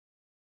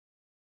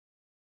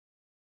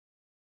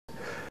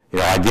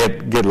I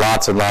get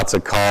lots and lots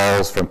of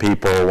calls from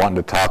people wanting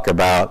to talk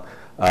about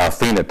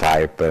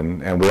phenotype,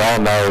 and we all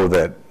know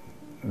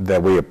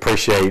that we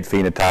appreciate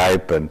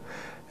phenotype,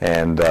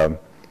 and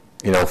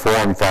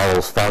form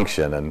follows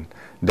function, and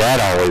Dad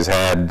always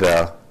had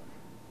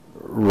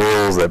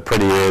rules that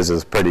pretty is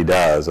as pretty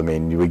does. I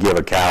mean, we give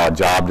a cow a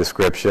job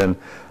description.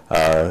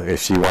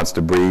 If she wants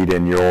to breed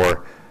in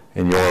your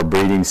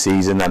breeding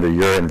season under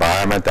your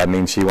environment, that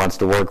means she wants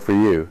to work for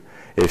you.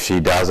 If she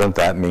doesn't,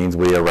 that means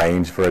we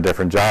arrange for a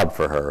different job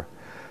for her.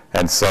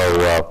 And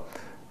so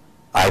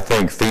I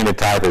think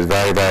phenotype is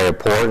very, very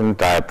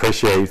important. I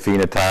appreciate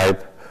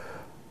phenotype,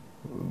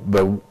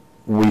 but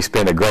we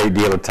spend a great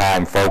deal of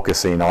time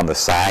focusing on the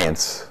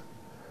science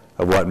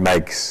of what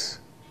makes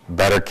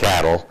better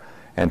cattle.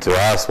 And to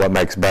us, what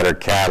makes better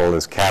cattle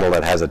is cattle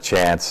that has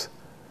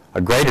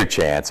a greater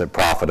chance at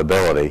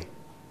profitability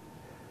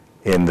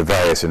in the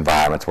various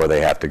environments where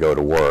they have to go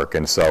to work.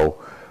 And so,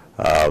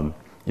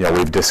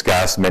 we've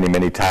discussed many,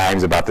 many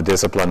times about the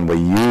discipline we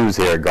use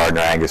here at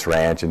Gardiner Angus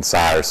Ranch in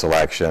sire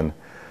selection.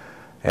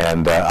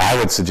 And I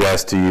would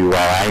suggest to you,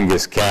 while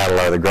Angus cattle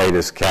are the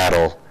greatest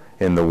cattle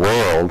in the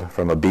world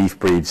from a beef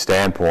breed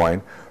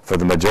standpoint, for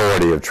the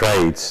majority of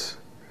traits,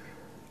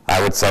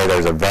 I would say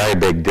there's a very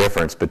big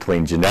difference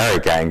between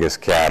generic Angus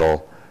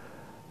cattle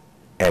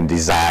and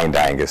designed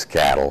Angus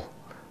cattle.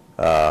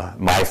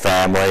 My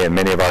family and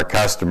many of our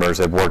customers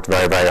have worked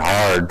very, very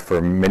hard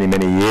for many,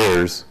 many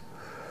years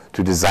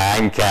to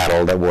design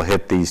cattle that will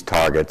hit these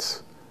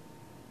targets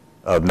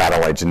of not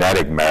only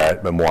genetic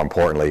merit, but more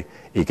importantly,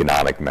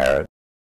 economic merit.